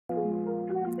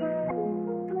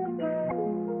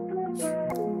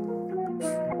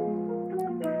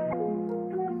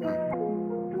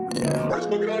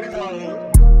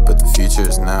But the future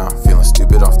is now. Feeling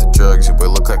stupid off the drugs, your boy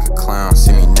look like a clown.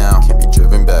 See me now, can't be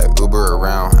driven back, Uber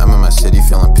around. I'm in my city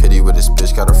feeling pity with this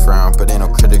bitch got a frown. But ain't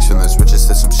no critics from this riches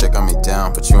that some shit got me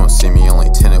down. But you won't see me only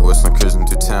tinted whistling cruising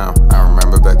through town. I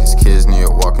remember back as kids, New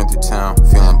York walking through town.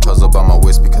 Feeling puzzled by my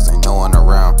waist because ain't no one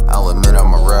around. I'll admit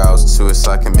I'm aroused,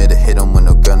 suicide committed, hit him with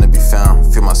no gun to be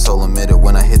found. Feel my soul emitted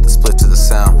when I hit the split to the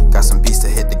sound. Got some beats to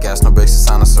hit the gas, no brakes to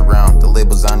sound us around. The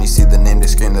label's on, you see the name, they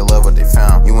scream, they love what they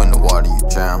found. You in the water, you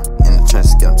drown. In the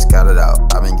trenches, get them scattered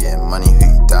out. I've been getting money, who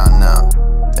you down now?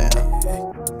 Damn,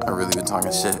 I really been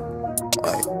talking shit.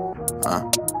 Like,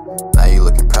 now you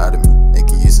looking proud of me.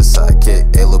 Nigga, use a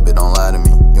sidekick. Hey, little bit, don't lie to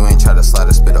me. You ain't try to slide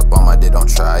or spit up on my dick, don't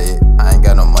try it. I ain't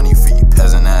got no money for you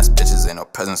peasant ass bitches. Ain't no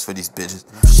presents for these bitches.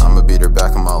 I'ma beat her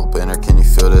back, I'm all up in her, can you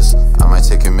feel this? I might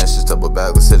take your message, double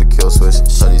back, let's hit a kill switch.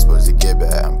 Show these boys to get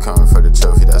bad, I'm coming for the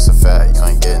trophy, that's a fact. You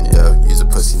ain't getting it, use a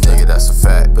pussy nigga, that's a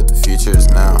fact. But the future is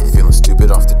now, feeling stupid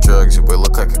off the drugs, your boy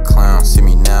look like a clown. See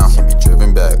me now, can't be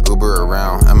driven back, Uber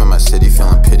around. I'm in my city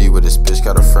feeling pity with this bitch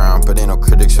got a frown. But ain't no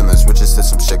critics from this riches that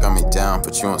some shit got me down.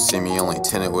 But you won't see me only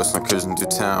tinted whistling cruising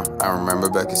through town. I remember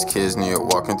back as kids, New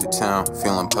York walking through town.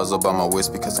 Feeling puzzled by my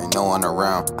waist because ain't no one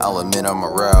around. I'll admit I'm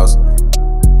aroused.